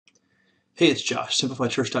Hey, it's Josh,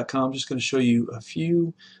 Church.com. Just going to show you a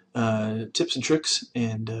few tips and tricks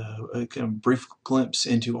and a kind of brief glimpse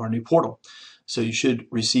into our new portal. So you should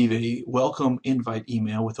receive a welcome invite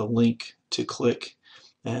email with a link to click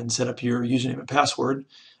and set up your username and password.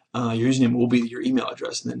 Your username will be your email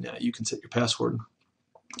address, and then you can set your password.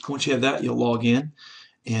 Once you have that, you'll log in,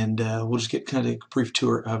 and we'll just get kind of a brief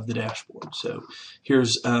tour of the dashboard. So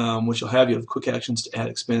here's what you'll have. You have quick actions to add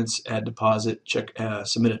expense, add deposit,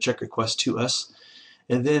 submit a check request to us,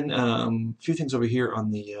 and then a few things over here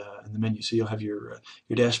on the menu. So you'll have your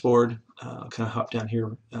dashboard. Kind of hop down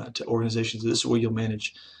here to organizations. This is where you'll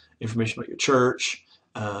manage information about your church,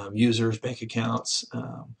 users, bank accounts,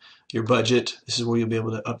 your budget. This is where you'll be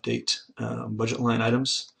able to update budget line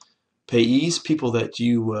items, payees, people that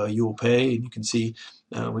you will pay, and you can see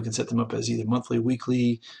we can set them up as either monthly,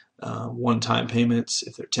 weekly, one-time payments.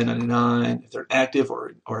 If they're 1099, if they're active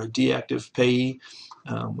or a deactive payee,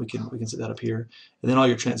 we can set that up here, and then all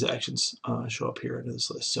your transactions show up here into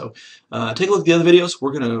this list. So take a look at the other videos.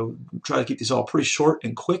 We're going to try to keep these all pretty short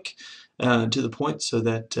and quick to the point, so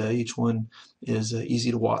that each one is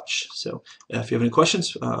easy to watch. So if you have any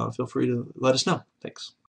questions, feel free to let us know. Thanks.